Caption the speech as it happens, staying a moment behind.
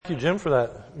Thank you, Jim, for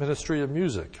that ministry of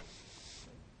music.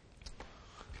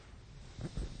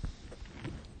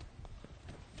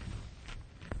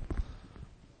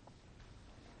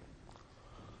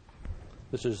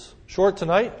 This is short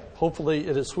tonight. Hopefully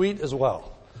it is sweet as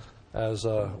well as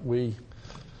we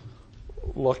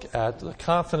look at the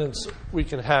confidence we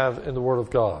can have in the Word of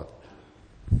God.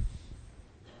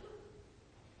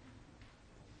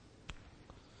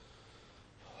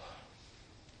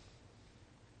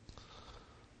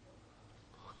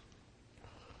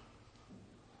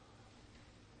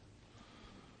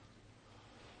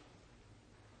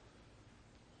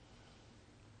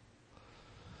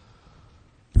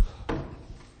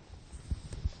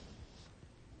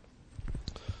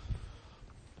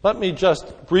 Let me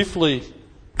just briefly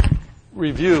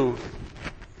review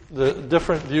the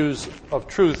different views of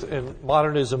truth in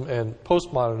modernism and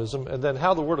postmodernism, and then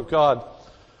how the Word of God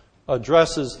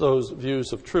addresses those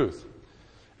views of truth.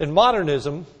 In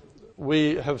modernism,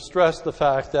 we have stressed the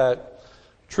fact that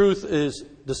truth is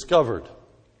discovered.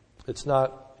 It's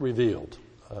not revealed.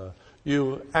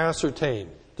 You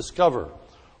ascertain, discover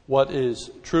what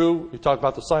is true. We talk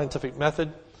about the scientific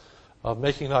method of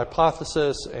making an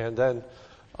hypothesis and then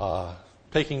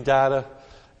taking data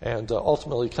and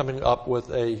ultimately coming up with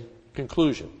a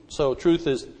conclusion. So truth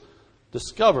is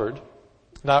discovered,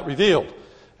 not revealed.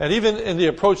 And even in the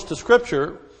approach to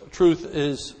Scripture, truth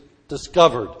is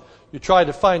discovered. You try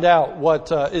to find out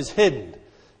what is hidden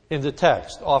in the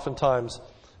text, oftentimes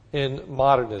in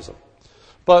modernism.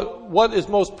 But what is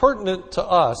most pertinent to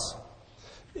us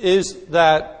is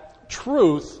that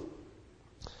truth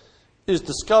is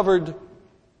discovered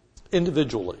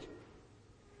individually.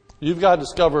 You've got to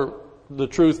discover the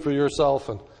truth for yourself,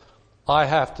 and I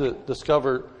have to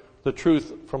discover the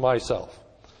truth for myself.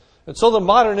 And so the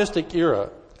modernistic era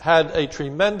had a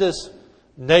tremendous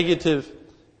negative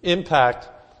impact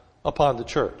upon the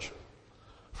church.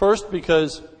 First,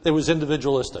 because it was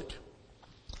individualistic.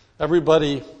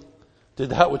 Everybody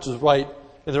did that which was right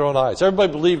in their own eyes.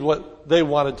 Everybody believed what they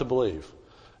wanted to believe.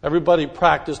 Everybody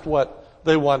practiced what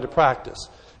they wanted to practice.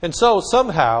 And so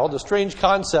somehow the strange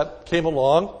concept came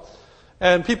along,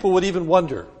 and people would even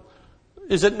wonder,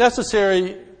 is it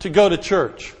necessary to go to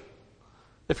church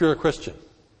if you're a Christian?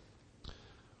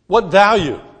 What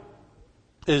value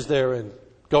is there in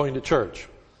going to church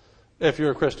if you're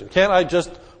a Christian? Can't I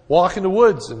just walk in the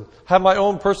woods and have my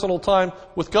own personal time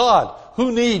with God?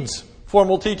 Who needs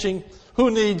formal teaching?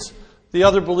 Who needs the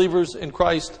other believers in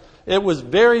Christ? It was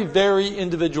very, very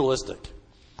individualistic.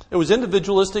 It was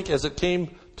individualistic as it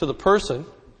came to the person.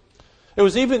 It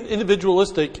was even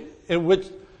individualistic in which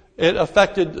it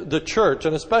affected the church,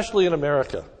 and especially in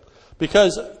America,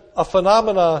 because a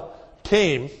phenomena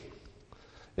came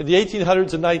in the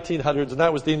 1800s and 1900s, and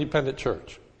that was the independent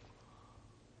church,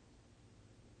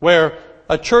 where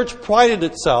a church prided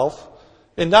itself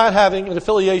in not having an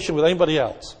affiliation with anybody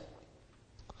else,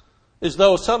 as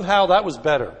though somehow that was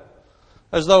better,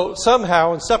 as though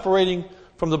somehow in separating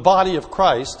from the body of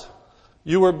Christ,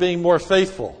 you were being more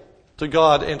faithful to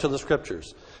God and to the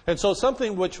Scriptures. And so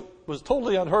something which was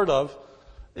totally unheard of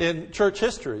in church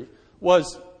history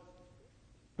was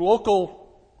local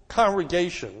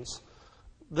congregations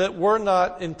that were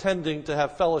not intending to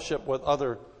have fellowship with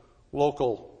other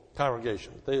local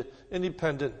congregations, the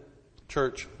independent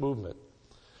church movement.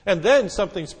 And then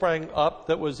something sprang up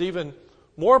that was even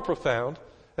more profound,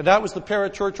 and that was the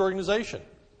parachurch organization.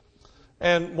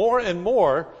 And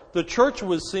more, the church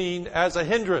was seen as a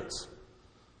hindrance.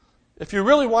 If you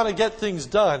really want to get things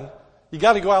done, you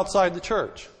got to go outside the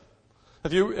church.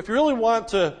 If you really want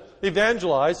to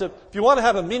evangelize, if you want to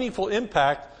have a meaningful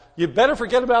impact, you better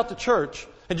forget about the church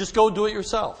and just go do it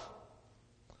yourself.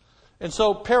 And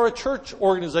so parachurch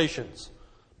organizations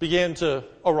began to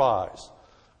arise.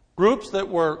 Groups that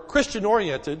were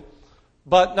Christian-oriented,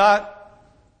 but not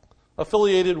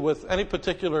affiliated with any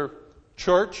particular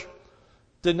church,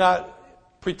 did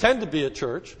not pretend to be a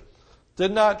church,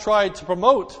 did not try to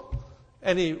promote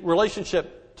any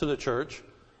relationship to the church,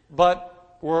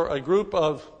 but were a group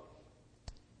of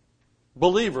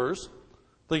believers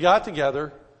that got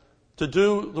together to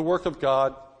do the work of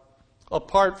God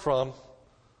apart from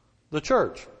the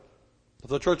church. If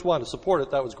the church wanted to support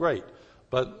it, that was great.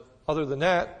 But other than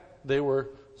that, they were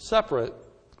separate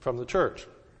from the church.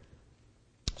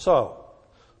 So,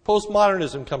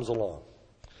 postmodernism comes along.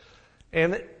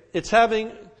 And it's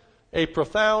having a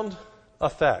profound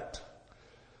effect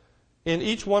in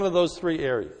each one of those three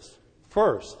areas.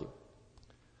 First,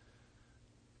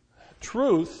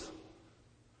 truth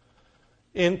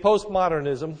in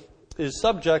postmodernism is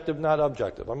subjective, not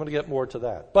objective. I'm going to get more to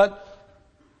that. But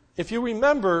if you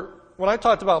remember, when I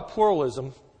talked about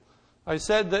pluralism I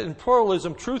said that in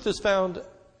pluralism, truth is found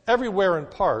everywhere in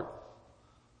part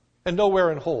and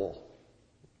nowhere in whole.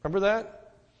 Remember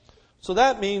that? So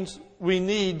that means we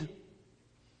need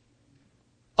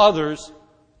others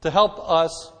to help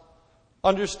us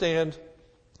understand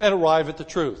and arrive at the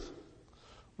truth.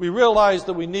 We realize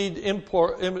that we need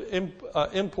import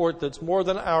that's more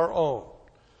than our own.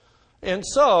 And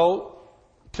so,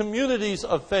 communities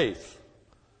of faith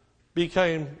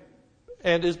became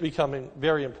and is becoming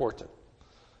very important.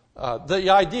 The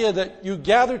idea that you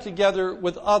gather together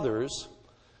with others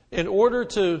in order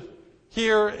to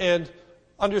hear and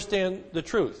understand the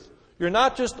truth. You're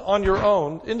not just on your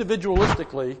own,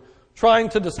 individualistically, trying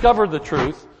to discover the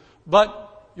truth,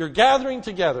 but you're gathering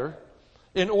together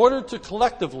in order to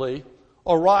collectively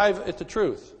arrive at the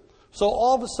truth. So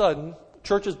all of a sudden,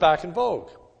 church is back in vogue.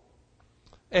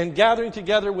 And gathering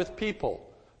together with people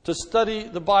to study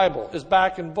the Bible is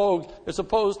back in vogue, as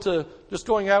opposed to just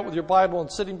going out with your Bible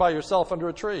and sitting by yourself under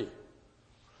a tree.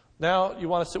 Now you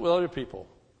want to sit with other people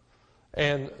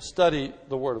and study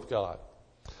the Word of God.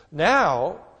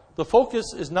 Now, the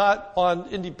focus is not on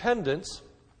independence,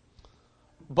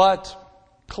 but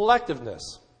collectiveness.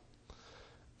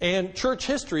 And church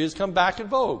history has come back in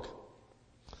vogue.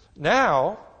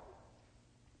 Now,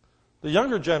 the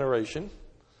younger generation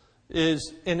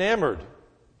is enamored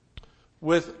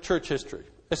with church history,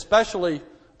 especially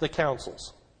the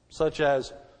councils, such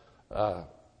as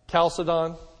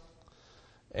Chalcedon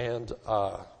and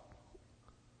my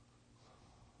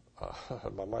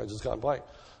mind's just gone blank.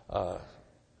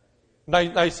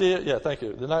 Nicaea, yeah, thank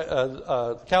you.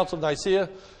 The Council of Nicaea,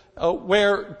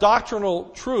 where doctrinal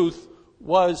truth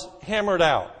was hammered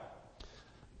out.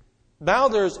 Now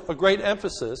there's a great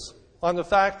emphasis on the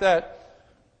fact that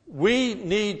we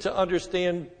need to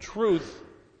understand truth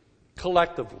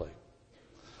collectively.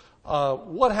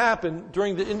 What happened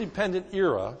during the independent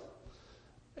era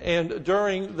and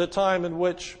during the time in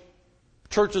which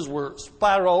churches were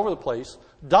splattered all over the place,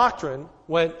 doctrine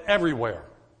went everywhere.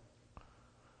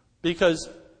 Because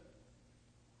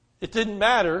it didn't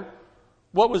matter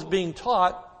what was being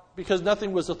taught, because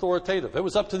nothing was authoritative. It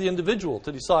was up to the individual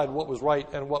to decide what was right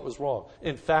and what was wrong.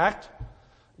 In fact,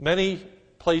 many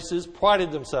places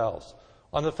prided themselves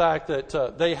on the fact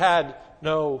that they had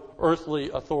no earthly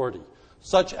authority,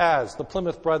 such as the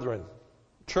Plymouth Brethren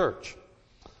Church.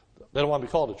 They don't want to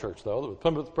be called a church, though. The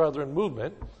Plymouth Brethren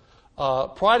movement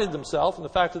prided themselves in the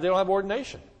fact that they don't have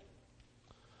ordination.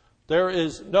 There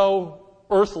is no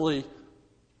earthly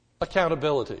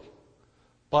accountability.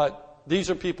 But these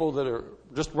are people that are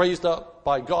just raised up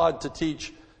by God to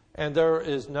teach, and there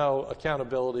is no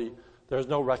accountability. There's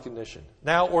no recognition.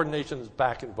 Now ordination is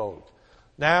back in vogue.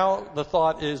 Now the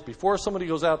thought is, before somebody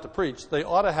goes out to preach, they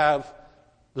ought to have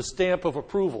the stamp of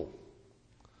approval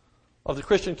of the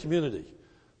Christian community,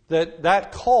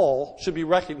 that call should be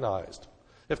recognized.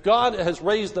 If God has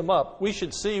raised them up, we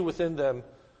should see within them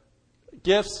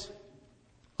gifts,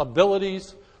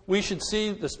 abilities. We should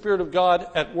see the Spirit of God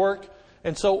at work.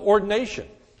 And so ordination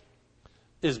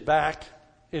is back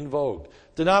in vogue.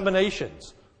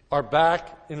 Denominations are back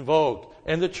in vogue.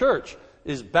 And the church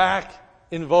is back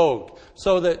in vogue.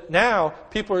 So that now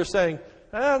people are saying,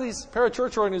 these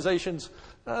parachurch organizations,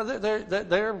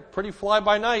 they're pretty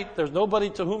fly-by-night. There's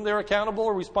nobody to whom they're accountable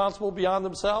or responsible beyond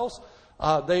themselves.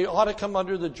 They ought to come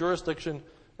under the jurisdiction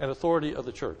and authority of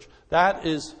the church. That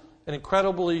is an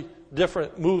incredibly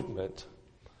different movement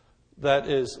that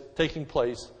is taking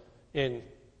place in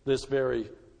this very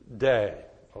day.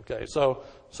 Okay, so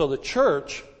the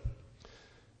church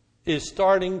is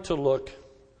starting to look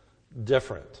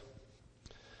different.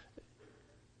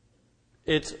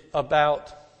 It's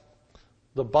about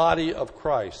the body of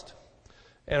Christ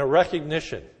and a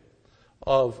recognition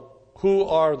of who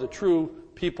are the true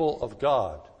people of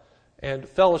God and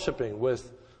fellowshipping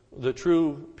with the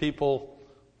true people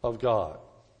of God.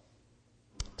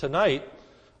 Tonight,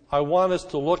 I want us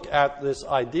to look at this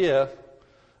idea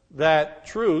that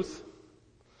truth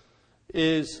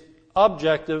is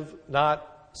objective,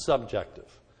 not subjective.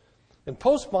 In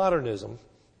postmodernism,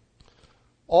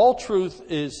 all truth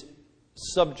is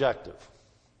subjective.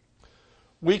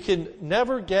 We can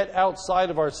never get outside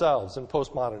of ourselves in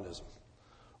postmodernism.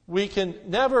 We can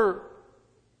never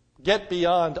get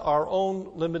beyond our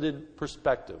own limited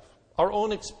perspective, our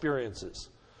own experiences.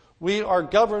 We are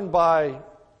governed by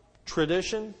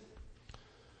tradition,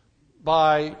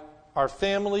 by our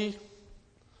family,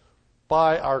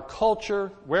 by our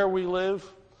culture, where we live.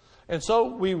 And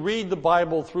so we read the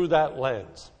Bible through that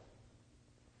lens.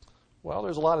 Well,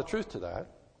 there's a lot of truth to that.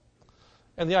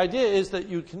 And the idea is that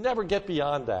you can never get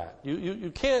beyond that.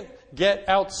 You can't get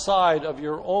outside of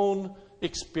your own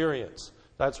experience.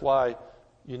 That's why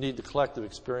you need the collective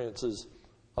experiences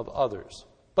of others.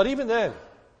 But even then,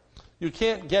 you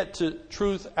can't get to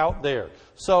truth out there.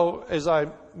 So, as I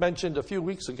mentioned a few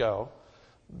weeks ago,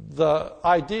 the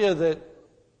idea that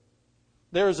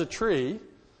there's a tree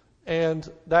and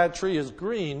that tree is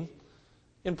green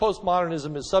in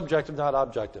postmodernism is subjective, not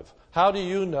objective. How do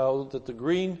you know that the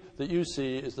green that you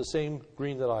see is the same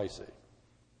green that I see?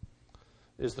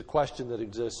 Is the question that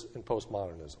exists in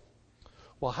postmodernism.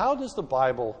 Well, how does the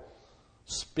Bible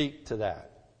speak to that?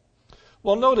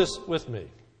 Well, notice with me.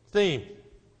 Theme.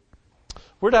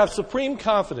 We're to have supreme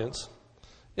confidence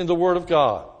in the Word of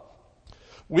God.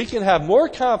 We can have more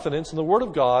confidence in the Word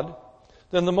of God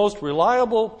than the most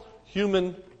reliable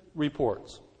human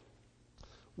reports.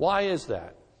 Why is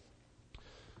that?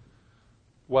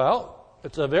 Well,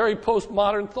 it's a very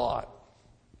postmodern thought.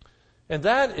 And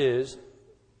that is,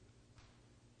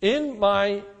 in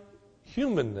my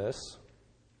humanness,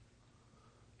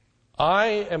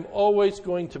 I am always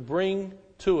going to bring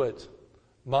to it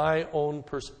my own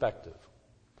perspective,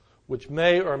 which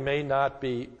may or may not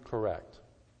be correct.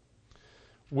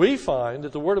 We find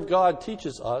that the Word of God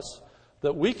teaches us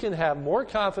that we can have more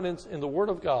confidence in the Word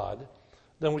of God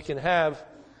than we can have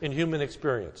in human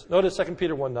experience. Notice 2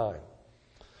 Peter 1:9.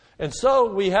 And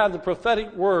so we have the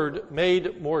prophetic word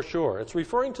made more sure. It's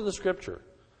referring to the Scripture.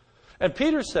 And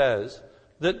Peter says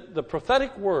that the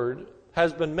prophetic word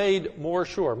has been made more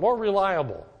sure, more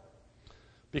reliable,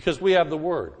 because we have the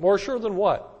Word. More sure than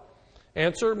what?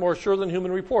 Answer, more sure than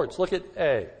human reports. Look at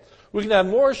A. We can have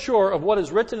more sure of what is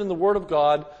written in the Word of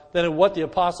God than in what the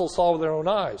apostles saw with their own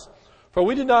eyes. For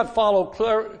we did not follow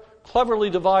cleverly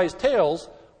devised tales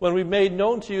when we made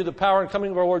known to you the power and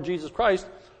coming of our Lord Jesus Christ,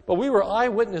 but we were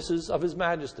eyewitnesses of His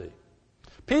majesty.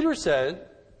 Peter said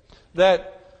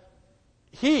that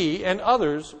he and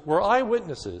others were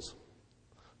eyewitnesses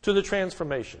to the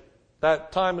transformation,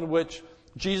 that time in which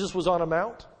Jesus was on a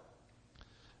mount,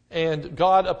 and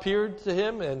God appeared to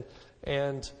him,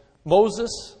 and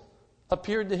Moses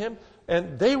appeared to him,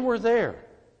 and they were there.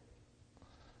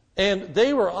 And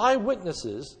they were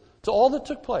eyewitnesses to all that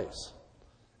took place.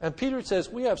 And Peter says,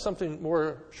 we have something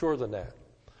more sure than that.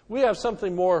 We have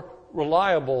something more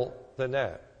reliable than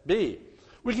that. B,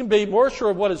 we can be more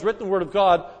sure of what is written in the Word of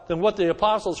God than what the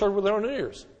apostles heard with their own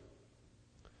ears.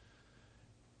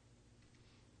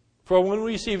 For when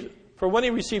he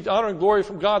received honor and glory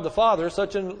from God the Father,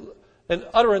 such an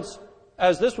utterance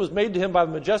as this was made to him by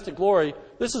the majestic glory,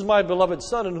 this is my beloved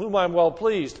Son in whom I am well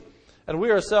pleased. And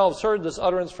we ourselves heard this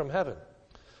utterance from heaven.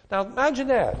 Now imagine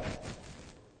that.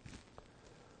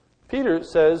 Peter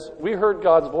says, we heard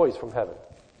God's voice from heaven.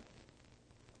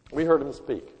 We heard him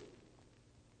speak.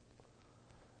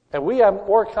 And we have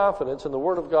more confidence in the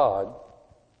Word of God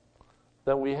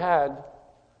than we had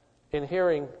in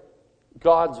hearing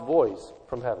God's voice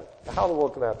from heaven. Now, how in the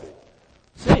world can that be?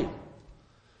 See,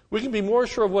 we can be more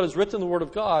sure of what is written in the Word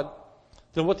of God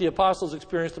than what the apostles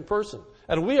experienced in person.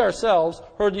 And we ourselves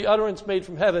heard the utterance made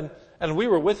from heaven, and we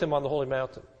were with him on the holy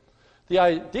mountain. The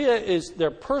idea is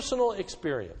their personal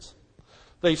experience.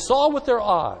 They saw with their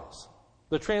eyes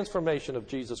the transformation of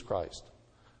Jesus Christ.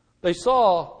 They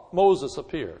saw Moses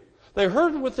appear. They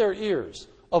heard with their ears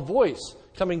a voice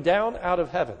coming down out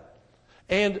of heaven.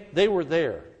 And they were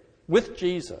there with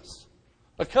Jesus,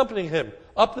 accompanying him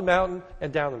up the mountain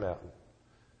and down the mountain.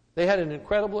 They had an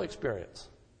incredible experience.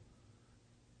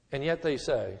 And yet they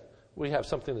say, we have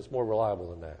something that's more reliable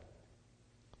than that.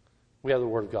 We have the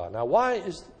Word of God. Now, why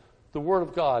is the Word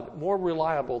of God more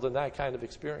reliable than that kind of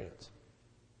experience?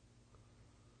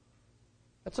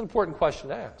 That's an important question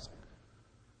to ask.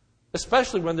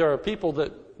 Especially when there are people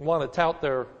that want to tout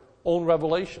their own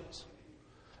revelations.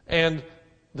 And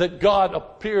that God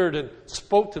appeared and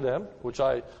spoke to them, which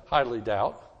I highly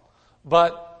doubt.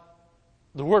 But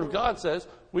the Word of God says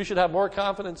we should have more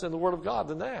confidence in the Word of God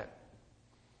than that.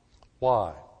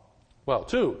 Why? Well,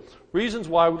 2 reasons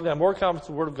why we can have more confidence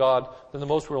in the Word of God than the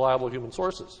most reliable human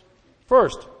sources.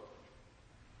 First,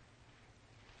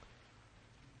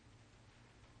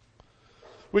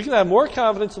 we can have more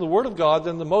confidence in the Word of God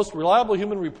than the most reliable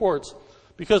human reports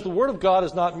because the Word of God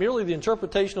is not merely the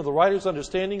interpretation of the writer's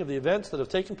understanding of the events that have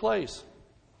taken place.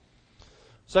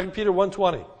 2 Peter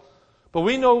 1:20. But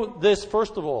we know this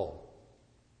first of all.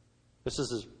 This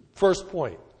is his first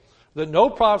point. That no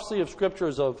prophecy of Scripture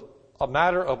is of a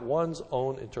matter of one's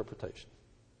own interpretation.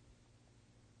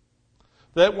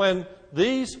 That when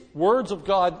these words of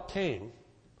God came,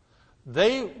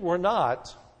 they were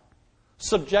not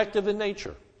subjective in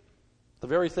nature. The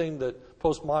very thing that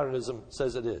postmodernism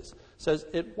says it is. Says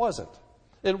it wasn't.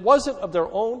 It wasn't of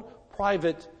their own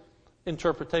private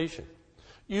interpretation.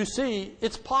 You see,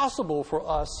 it's possible for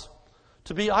us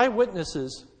to be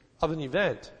eyewitnesses of an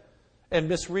event and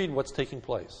misread what's taking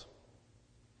place.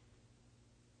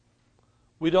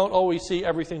 We don't always see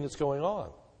everything that's going on.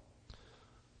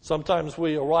 Sometimes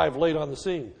we arrive late on the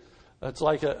scene. It's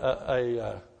like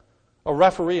a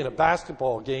referee in a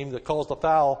basketball game that calls the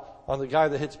foul on the guy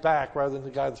that hits back rather than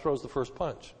the guy that throws the first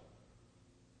punch.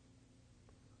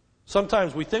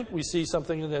 Sometimes we think we see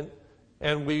something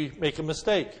and we make a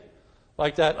mistake,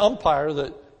 like that umpire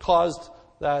that caused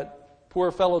that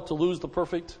poor fellow to lose the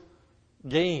perfect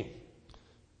game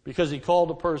because he called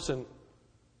a person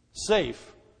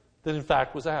safe that in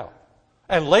fact was out.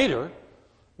 And later,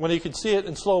 when he could see it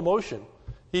in slow motion,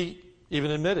 he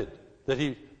even admitted that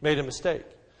he made a mistake.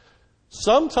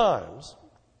 Sometimes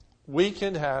we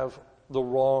can have the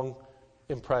wrong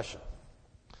impression.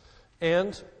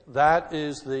 And that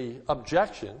is the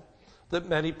objection that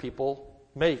many people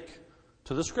make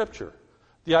to the Scripture.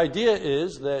 The idea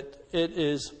is that it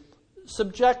is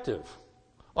subjective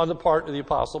on the part of the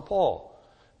Apostle Paul.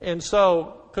 And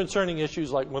so, concerning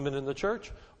issues like women in the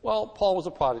church, well, Paul was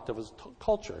a product of his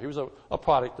culture. He was a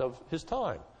product of his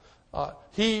time.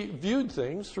 He viewed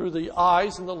things through the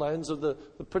eyes and the lens of the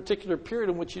particular period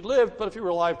in which he lived, but if he were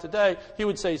alive today, he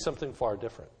would say something far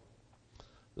different.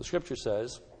 The Scripture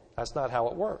says that's not how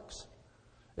it works.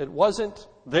 It wasn't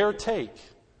their take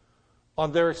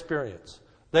on their experience.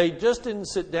 They just didn't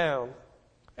sit down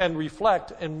and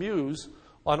reflect and muse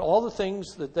on all the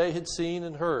things that they had seen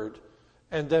and heard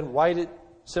and then write it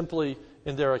simply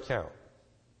in their account.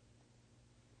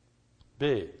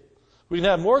 B. We can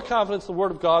have more confidence in the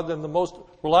Word of God than the most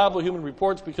reliable human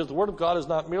reports because the Word of God is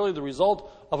not merely the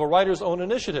result of a writer's own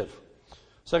initiative.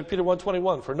 2 Peter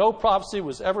 1:21, for no prophecy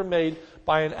was ever made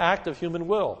by an act of human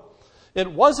will.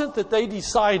 It wasn't that they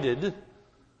decided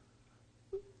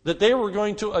that they were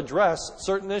going to address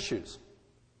certain issues.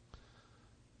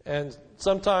 And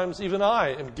sometimes even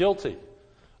I am guilty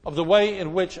of the way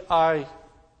in which I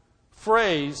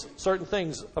phrase certain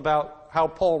things about how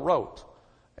Paul wrote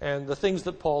and the things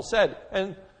that Paul said.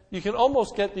 And you can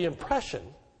almost get the impression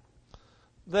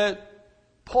that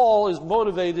Paul is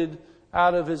motivated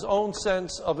out of his own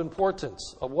sense of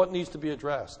importance, of what needs to be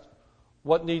addressed,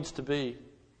 what needs to be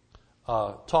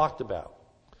talked about.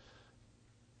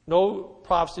 No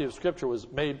prophecy of Scripture was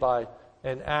made by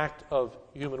an act of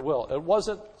human will. It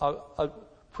wasn't a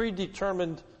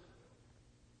predetermined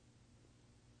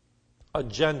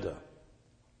agenda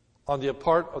on the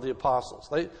part of the apostles.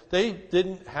 They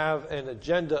didn't have an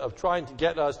agenda of trying to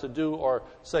get us to do or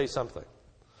say something.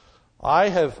 I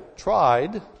have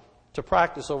tried to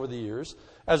practice over the years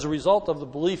as a result of the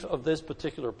belief of this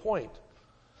particular point.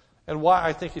 And why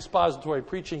I think expository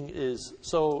preaching is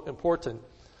so important.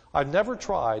 I've never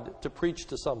tried to preach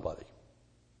to somebody.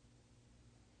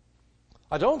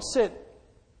 I don't sit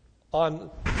on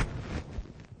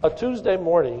a Tuesday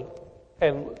morning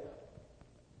and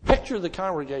picture the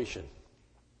congregation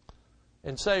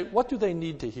and say, what do they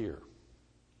need to hear?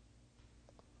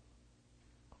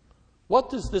 What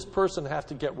does this person have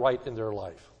to get right in their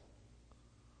life?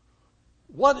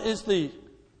 What is the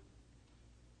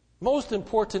most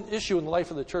important issue in the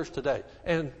life of the church today?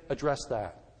 And address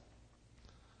that.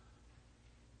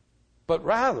 But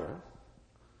rather,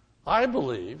 I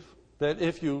believe that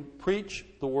if you preach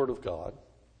the Word of God,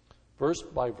 verse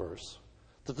by verse,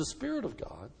 that the Spirit of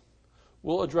God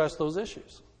will address those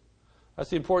issues. That's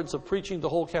the importance of preaching the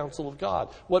whole counsel of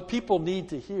God. What people need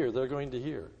to hear, they're going to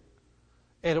hear.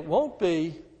 And it won't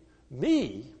be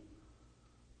me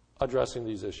addressing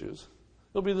these issues.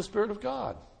 It'll be the Spirit of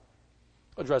God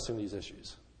addressing these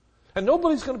issues. And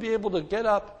nobody's going to be able to get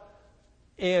up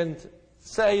and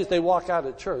say as they walk out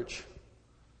of church,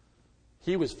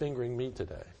 he was fingering me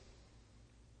today.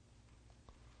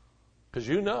 Because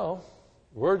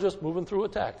we're just moving through a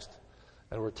text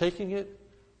and we're taking it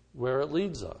where it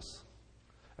leads us.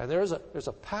 And there's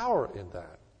a power in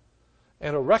that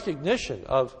and a recognition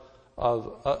of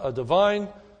a divine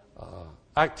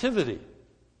activity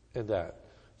in that.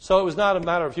 So it was not a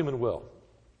matter of human will.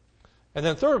 And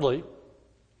then thirdly,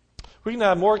 we can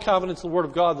have more confidence in the Word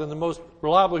of God than the most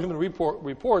reliable human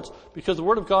reports because the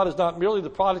Word of God is not merely the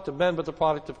product of men, but the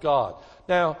product of God.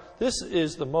 Now, this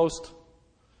is the most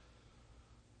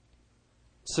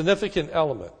significant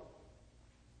element.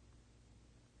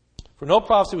 For no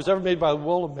prophecy was ever made by the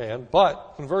will of man,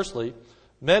 but, conversely,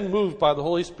 men moved by the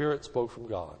Holy Spirit spoke from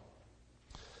God.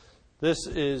 This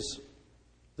is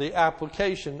the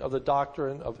application of the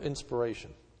doctrine of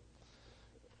inspiration.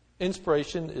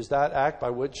 Inspiration is that act by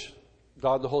which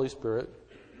God the Holy Spirit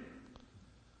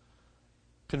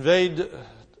conveyed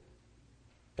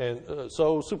and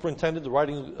so superintended the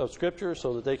writing of Scripture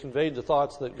so that they conveyed the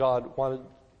thoughts that God wanted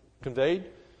conveyed,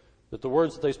 that the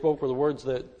words that they spoke were the words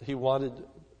that he wanted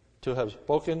to have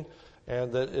spoken,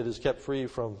 and that it is kept free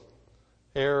from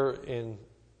error in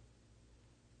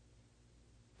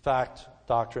fact,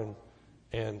 doctrine,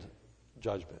 and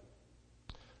judgment.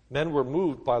 Men were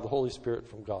moved by the Holy Spirit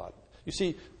from God. You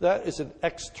see, that is an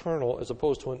external as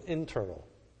opposed to an internal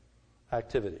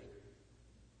activity.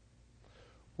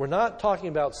 We're not talking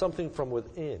about something from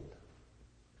within.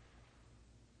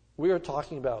 We are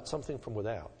talking about something from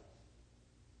without.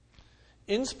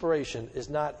 Inspiration is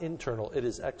not internal, it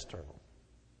is external.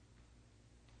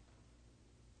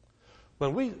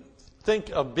 When we think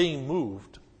of being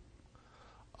moved,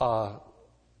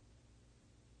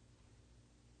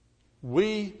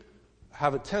 we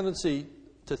have a tendency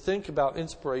to think about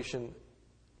inspiration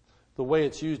the way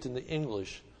it's used in the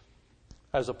English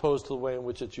as opposed to the way in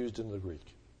which it's used in the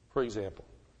Greek. For example,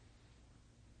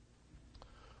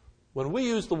 when we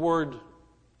use the word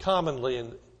commonly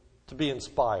to be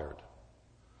inspired,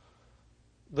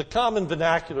 the common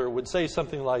vernacular would say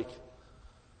something like,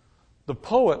 the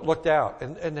poet looked out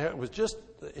and it was just,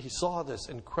 he saw this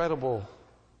incredible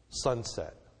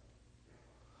sunset.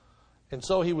 And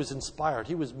so he was inspired.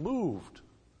 He was moved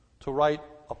to write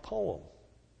a poem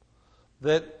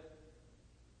that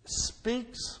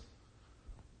speaks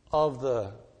of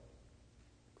the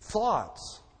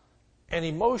thoughts and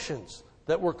emotions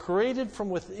that were created from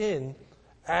within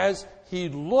as he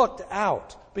looked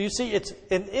out. But you see, it's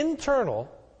an internal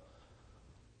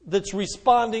that's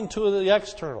responding to the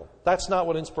external. That's not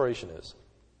what inspiration is.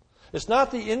 It's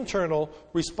not the internal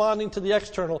responding to the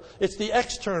external. It's the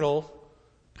external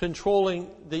controlling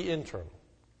the internal.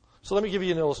 So let me give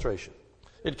you an illustration.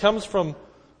 It comes from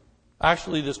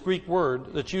actually this Greek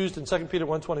word that's used in 2 Peter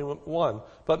 1:21,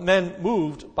 but men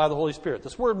moved by the Holy Spirit.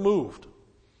 This word moved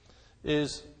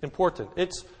is important.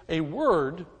 It's a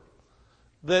word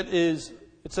that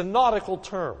it's a nautical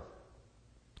term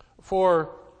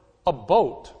for a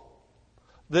boat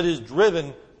that is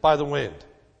driven by the wind.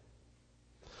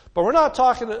 But we're not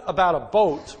talking about a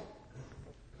boat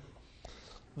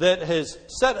that has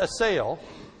set a sail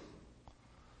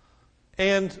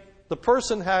and the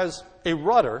person has a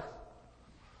rudder,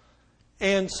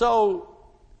 and so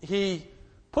he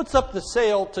puts up the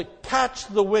sail to catch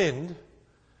the wind,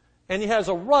 and he has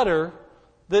a rudder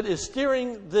that is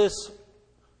steering this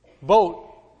boat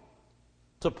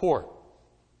to port.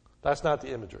 That's not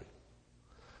the imagery.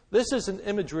 This is an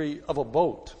imagery of a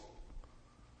boat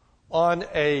on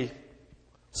a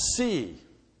sea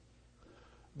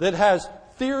that has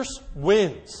fierce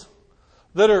winds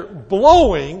that are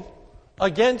blowing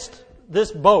against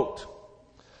this boat.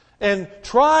 And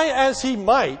try as he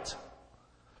might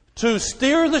to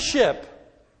steer the ship,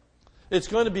 it's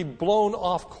going to be blown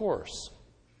off course.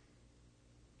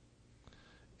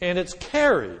 And it's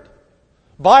carried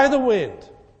by the wind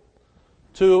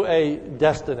to a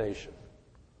destination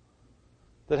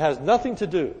that has nothing to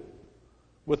do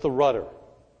with the rudder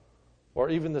or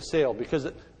even the sail, because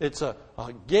it's a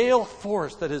gale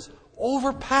force that has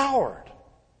overpowered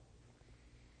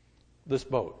this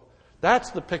boat.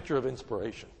 That's the picture of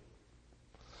inspiration.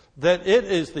 That it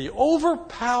is the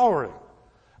overpowering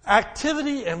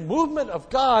activity and movement of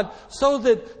God so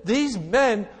that these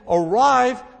men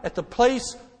arrive at the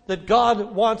place that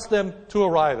God wants them to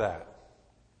arrive at.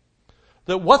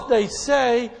 That what they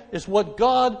say is what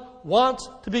God wants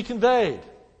to be conveyed.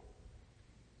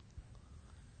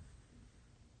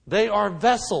 They are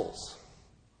vessels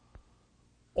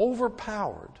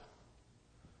overpowered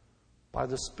by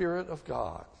the Spirit of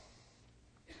God.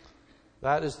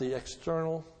 That is the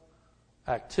external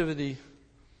activity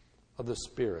of the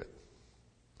Spirit.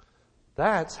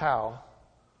 That's how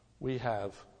we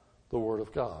have the Word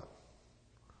of God.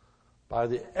 By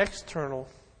the external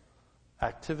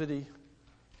activity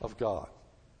of God.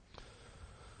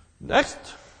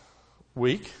 Next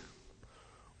week,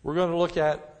 we're going to look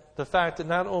at the fact that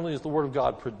not only is the Word of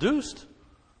God produced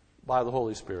by the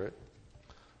Holy Spirit,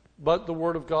 but the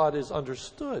Word of God is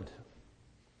understood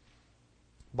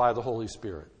by the Holy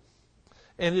Spirit.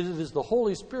 And it is the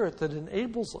Holy Spirit that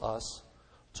enables us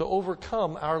to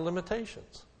overcome our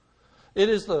limitations. It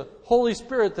is the Holy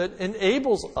Spirit that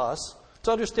enables us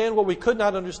to understand what we could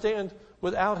not understand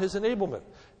without His enablement.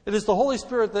 It is the Holy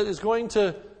Spirit that is going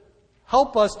to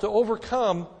help us to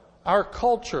overcome our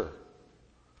culture,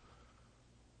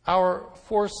 our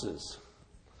forces.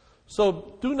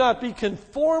 So do not be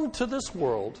conformed to this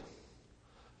world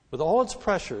with all its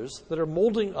pressures that are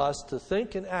molding us to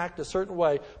think and act a certain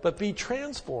way, but be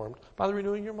transformed by the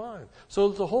renewing of your mind. So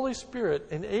that the Holy Spirit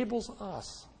enables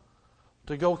us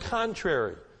to go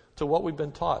contrary to what we've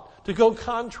been taught, to go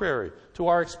contrary to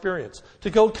our experience,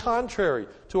 to go contrary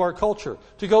to our culture,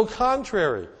 to go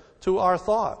contrary to our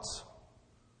thoughts.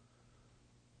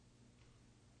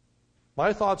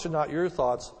 My thoughts are not your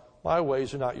thoughts, my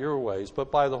ways are not your ways,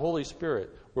 but by the Holy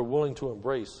Spirit, we're willing to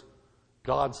embrace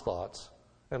God's thoughts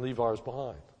and leave ours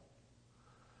behind.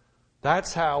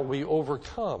 That's how we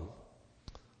overcome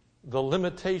the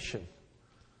limitation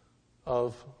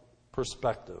of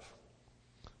perspective.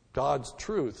 God's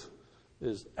truth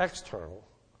is external,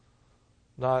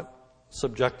 not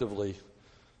subjectively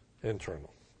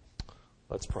internal.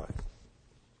 Let's pray.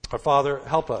 Our Father,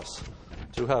 help us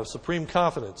to have supreme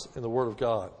confidence in the Word of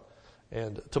God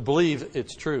and to believe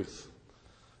its truth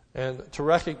and to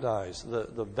recognize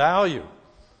the value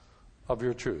of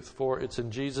your truth. For it's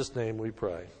in Jesus' name we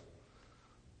pray.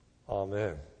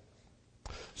 Amen.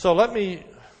 So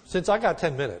since I got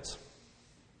 10 minutes,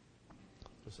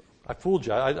 I fooled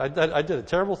you. I did a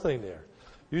terrible thing there.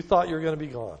 You thought you were going to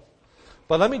be gone.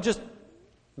 But let me just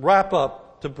wrap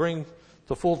up to bring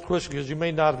to full fruition, because you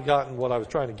may not have gotten what I was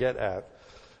trying to get at.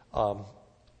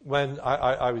 When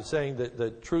I was saying that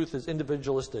the truth is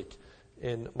individualistic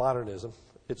in modernism,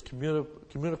 it's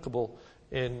communicable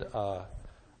in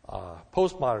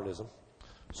postmodernism.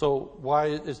 So why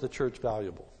is the church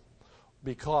valuable?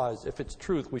 Because if it's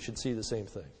truth, we should see the same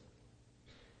thing.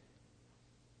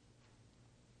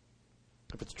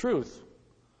 If it's truth,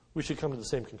 we should come to the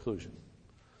same conclusion.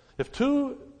 If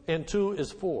 2 and 2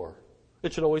 is 4,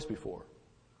 it should always be 4.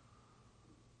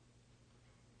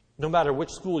 No matter which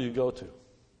school you go to.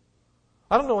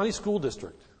 I don't know any school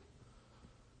district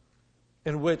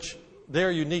in which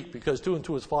they're unique because 2 and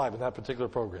 2 is 5 in that particular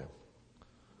program.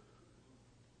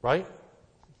 Right?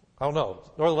 I don't know.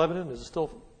 Northern Lebanon, is it still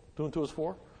 2 and 2 is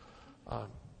 4?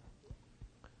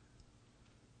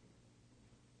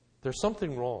 There's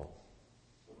something wrong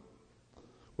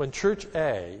when Church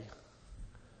A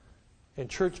and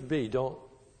Church B don't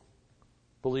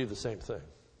believe the same thing.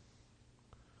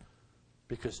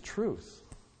 Because truth,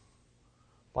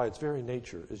 by its very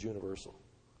nature, is universal.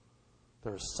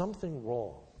 There is something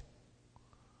wrong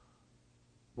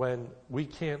when we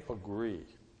can't agree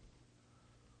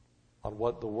on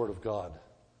what the Word of God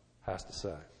has to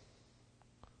say.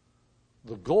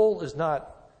 The goal is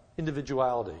not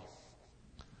individuality.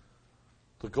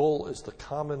 The goal is the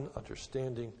common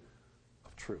understanding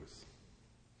of truth.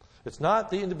 It's not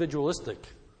the individualistic,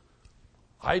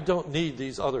 I don't need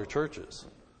these other churches,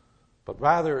 but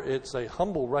rather it's a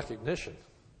humble recognition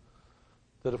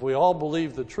that if we all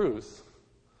believe the truth,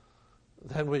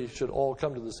 then we should all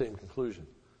come to the same conclusion.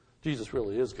 Jesus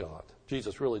really is God.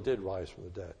 Jesus really did rise from the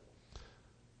dead.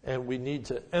 And we need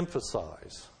to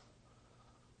emphasize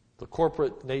the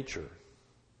corporate nature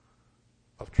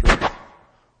of truth.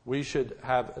 We should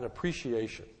have an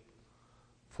appreciation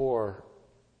for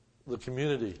the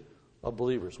community of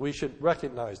believers. We should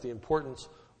recognize the importance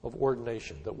of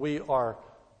ordination, that we are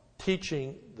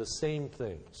teaching the same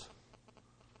things,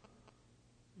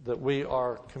 that we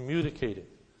are communicating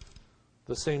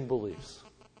the same beliefs,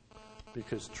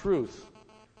 because truth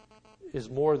is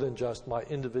more than just my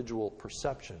individual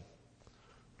perception.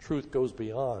 Truth goes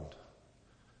beyond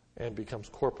and becomes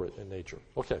corporate in nature.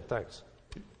 Okay, thanks.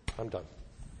 I'm done.